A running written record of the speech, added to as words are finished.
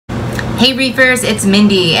Hey Reefers, it's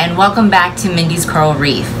Mindy and welcome back to Mindy's Coral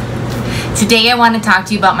Reef. Today I want to talk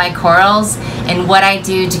to you about my corals and what I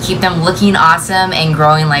do to keep them looking awesome and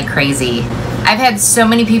growing like crazy. I've had so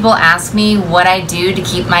many people ask me what I do to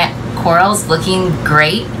keep my corals looking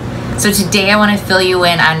great. So today I want to fill you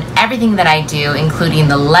in on everything that I do, including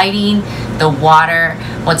the lighting, the water,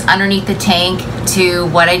 what's underneath the tank, to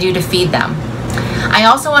what I do to feed them. I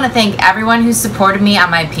also want to thank everyone who supported me on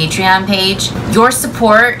my Patreon page. Your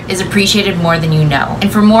support is appreciated more than you know. And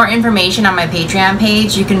for more information on my Patreon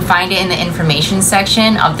page, you can find it in the information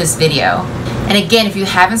section of this video. And again, if you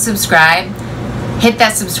haven't subscribed, hit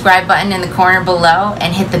that subscribe button in the corner below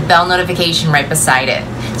and hit the bell notification right beside it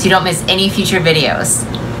so you don't miss any future videos.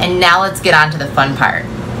 And now let's get on to the fun part.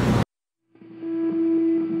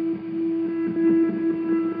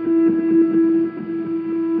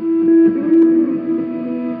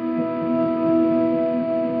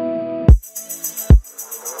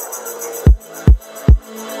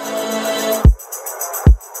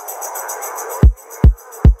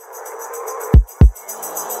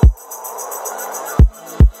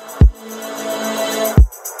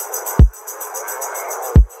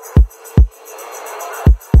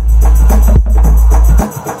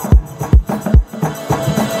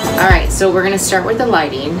 So we're going to start with the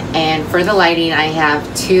lighting, and for the lighting I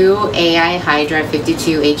have two AI Hydra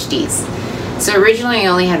 52 HDs. So originally I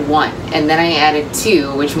only had one, and then I added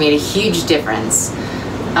two, which made a huge difference.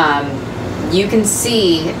 You can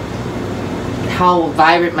see how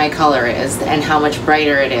vibrant my color is and how much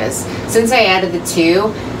brighter it is. Since I added the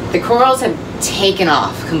two, the corals have taken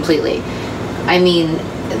off completely. I mean,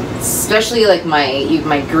 especially like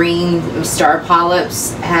my green star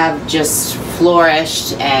polyps have just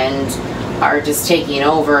flourished and are just taking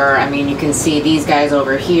over. I mean, you can see these guys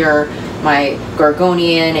over here. My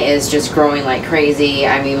gorgonian is just growing like crazy.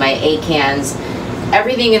 I mean, my acans,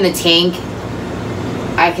 everything in the tank,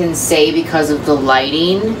 I can say because of the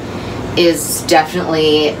lighting, is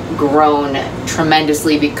definitely grown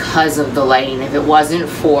tremendously because of the lighting. If it wasn't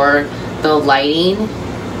for the lighting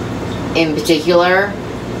in particular,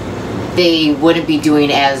 they wouldn't be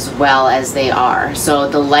doing as well as they are. So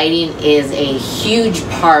the lighting is a huge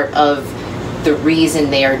part of the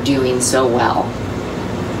reason they are doing so well.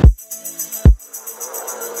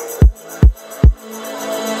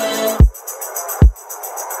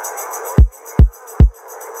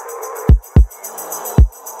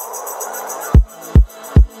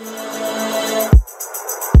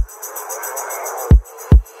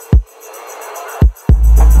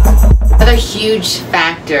 Another huge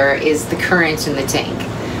factor is the current in the tank.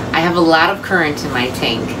 I have a lot of current in my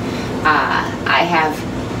tank. I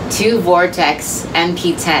have two Vortex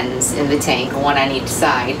MP10s in the tank, one on each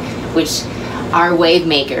side, which are wave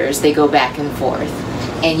makers. They go back and forth.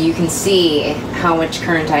 And you can see how much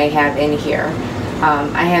current I have in here.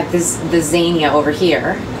 I have the Xania over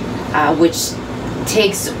here, which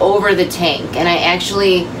takes over the tank. And I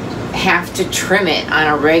actually have to trim it on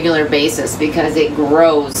a regular basis because it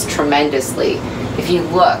grows tremendously. If you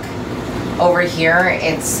look over here,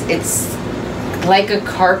 it's like a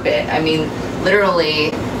carpet. I mean,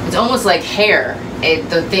 literally, it's almost like hair.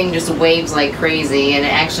 The thing just waves like crazy, and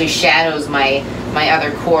it actually shadows my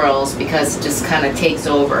other corals because it just kind of takes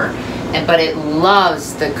over. But it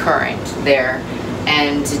loves the current there,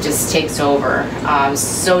 and it just takes over.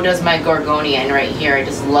 So does my gorgonian right here. It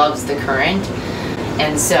just loves the current.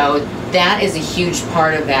 And so that is a huge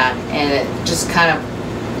part of that, and it just kind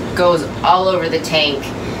of goes all over the tank,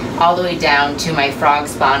 all the way down to my frog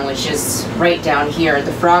spawn, which is right down here.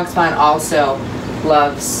 The frog spawn also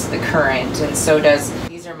loves the current, and so does,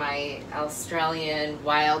 these are my Australian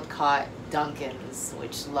wild-caught Duncans,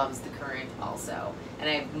 which loves the current also. And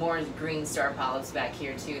I have more green star polyps back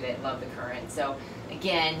here too that love the current. So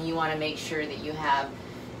again, you want to make sure that you have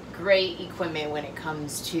great equipment when it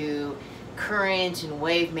comes to current and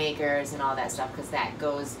wave makers and all that stuff, because that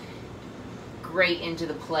goes great into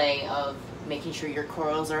the play of making sure your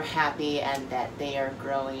corals are happy and that they are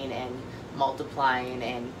growing and multiplying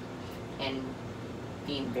and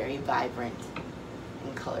being very vibrant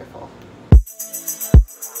and colorful.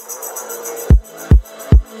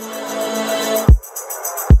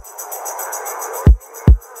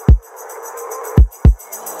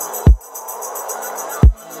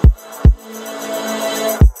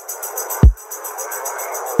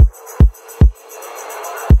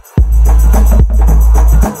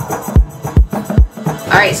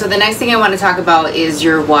 Alright, so the next thing I want to talk about is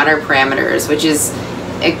your water parameters, which is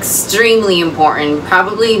extremely important,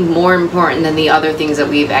 probably more important than the other things that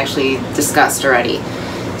we've actually discussed already.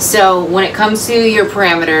 So when it comes to your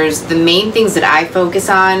parameters, the main things that I focus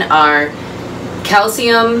on are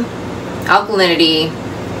calcium, alkalinity,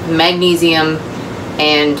 magnesium,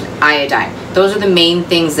 and iodine. Those are the main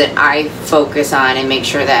things that I focus on and make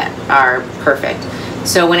sure that are perfect.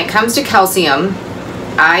 So when it comes to calcium,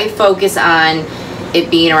 I focus on it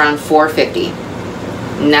being around 450,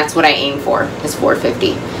 and that's what I aim for, is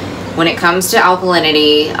 450. When it comes to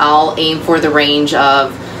alkalinity, I'll aim for the range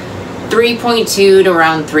of 3.2 to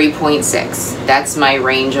around 3.6. That's my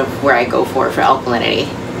range of where I go for alkalinity.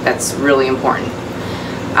 That's really important.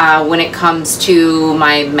 When it comes to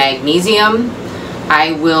my magnesium,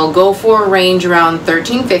 I will go for a range around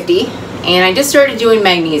 1350, and I just started doing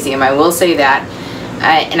magnesium, I will say that,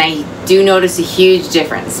 and I do notice a huge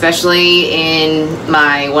difference, especially in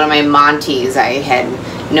one of my Monties. I had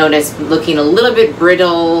noticed looking a little bit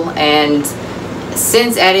brittle, and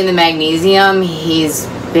since adding the magnesium, he's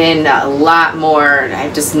been a lot more,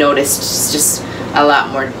 I've just noticed just a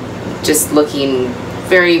lot more, just looking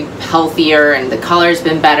very healthier, and the color's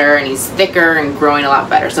been better, and he's thicker and growing a lot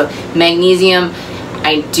better. So magnesium,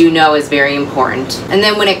 I do know, is very important. And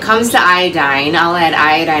then when it comes to iodine, I'll add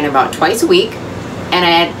iodine about twice a week, and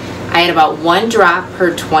I add about 1 drop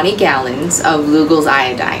per 20 gallons of Lugol's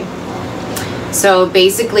iodine. So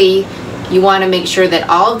basically, you want to make sure that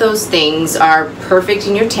all of those things are perfect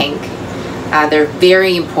in your tank. They're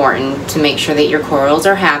very important to make sure that your corals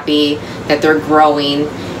are happy, that they're growing,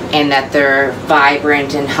 and that they're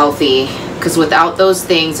vibrant and healthy. Because without those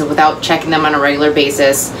things, and without checking them on a regular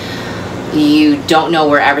basis, you don't know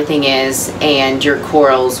where everything is, and your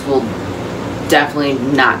corals will definitely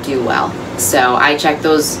not do well. So I check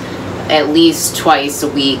those at least twice a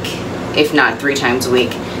week, if not 3 times a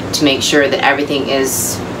week, to make sure that everything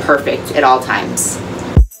is perfect at all times.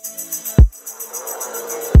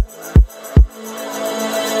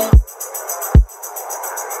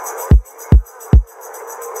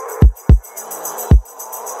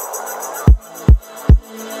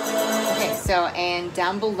 And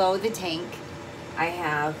down below the tank, I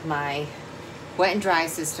have my wet and dry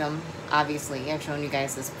system. Obviously, I've shown you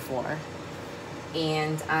guys this before.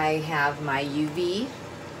 And I have my UV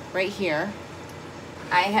right here.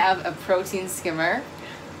 I have a protein skimmer.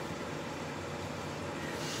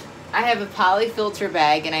 I have a poly filter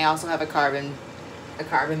bag, and I also have a carbon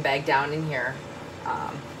bag down in here,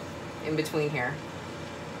 in between here.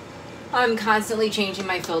 I'm constantly changing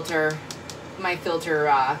my filter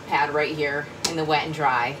pad right here in the wet and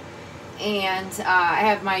dry, and I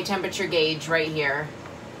have my temperature gauge right here,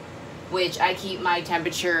 which I keep my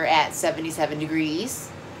temperature at 77 degrees,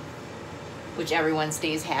 which everyone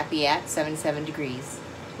stays happy at, 77 degrees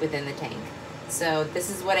within the tank. So this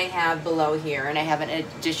is what I have below here, and I have an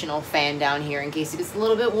additional fan down here in case it gets a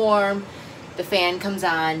little bit warm. The fan comes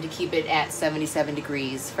on to keep it at 77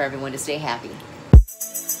 degrees for everyone to stay happy.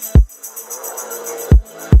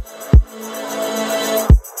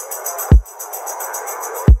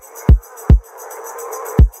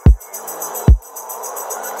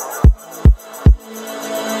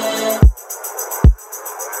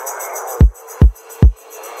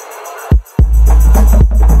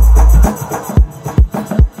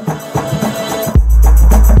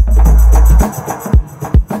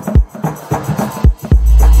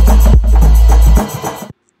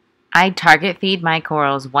 I target feed my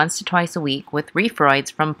corals once to twice a week with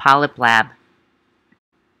Reefroids from Polyp Lab.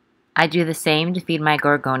 I do the same to feed my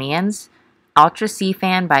Gorgonians, Ultra Sea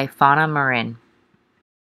Fan by Fauna Marin.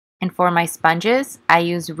 And for my sponges, I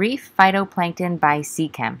use Reef Phytoplankton by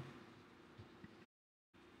Seachem.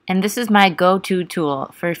 And this is my go-to tool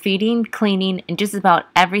for feeding, cleaning, and just about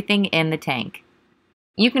everything in the tank.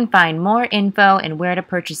 You can find more info and where to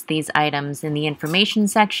purchase these items in the information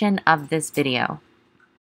section of this video.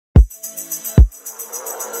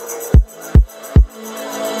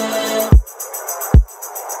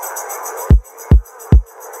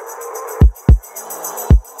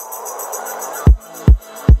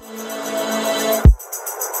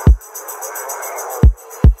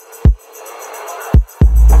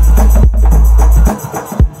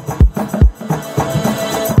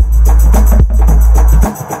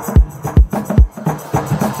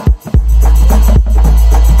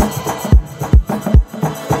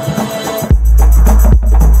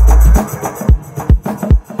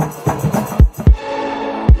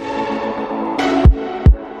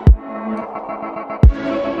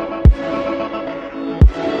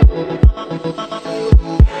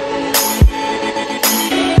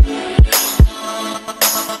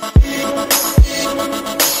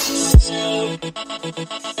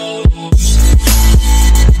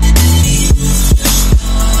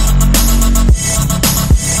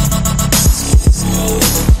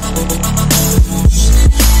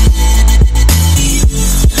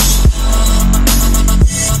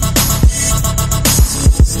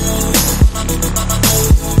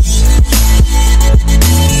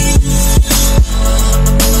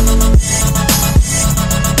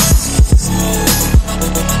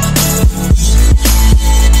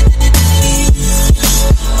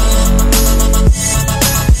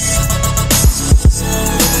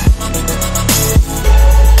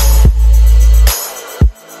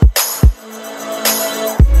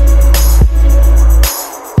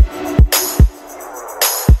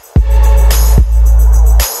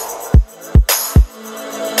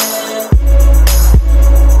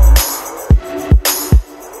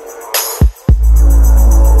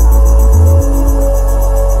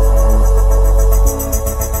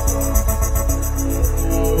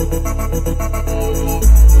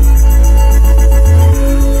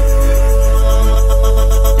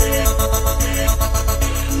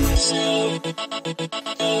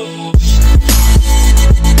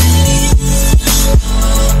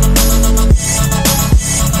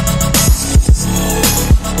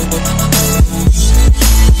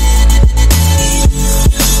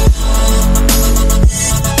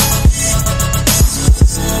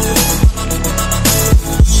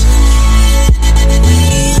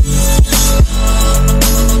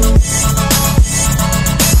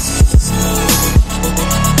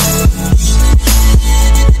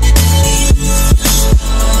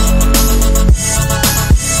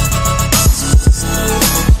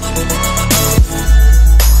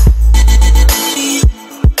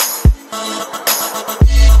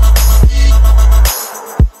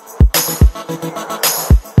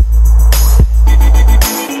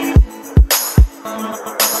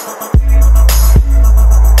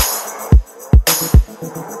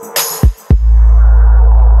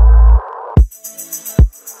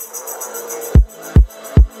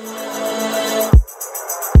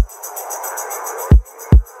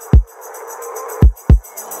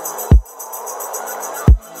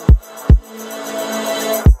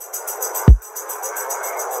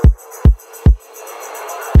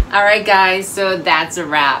 Alright guys, so that's a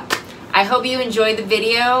wrap. I hope you enjoyed the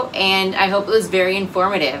video, and I hope it was very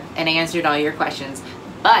informative and answered all your questions.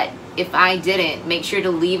 But if I didn't, make sure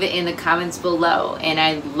to leave it in the comments below, and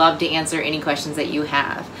I'd love to answer any questions that you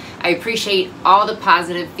have. I appreciate all the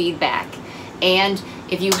positive feedback. And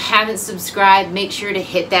if you haven't subscribed, make sure to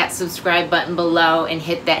hit that subscribe button below and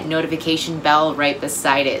hit that notification bell right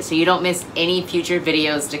beside it so you don't miss any future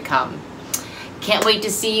videos to come. Can't wait to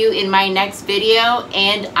see you in my next video,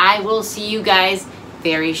 and I will see you guys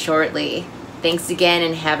very shortly. Thanks again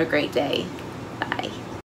and have a great day. Bye.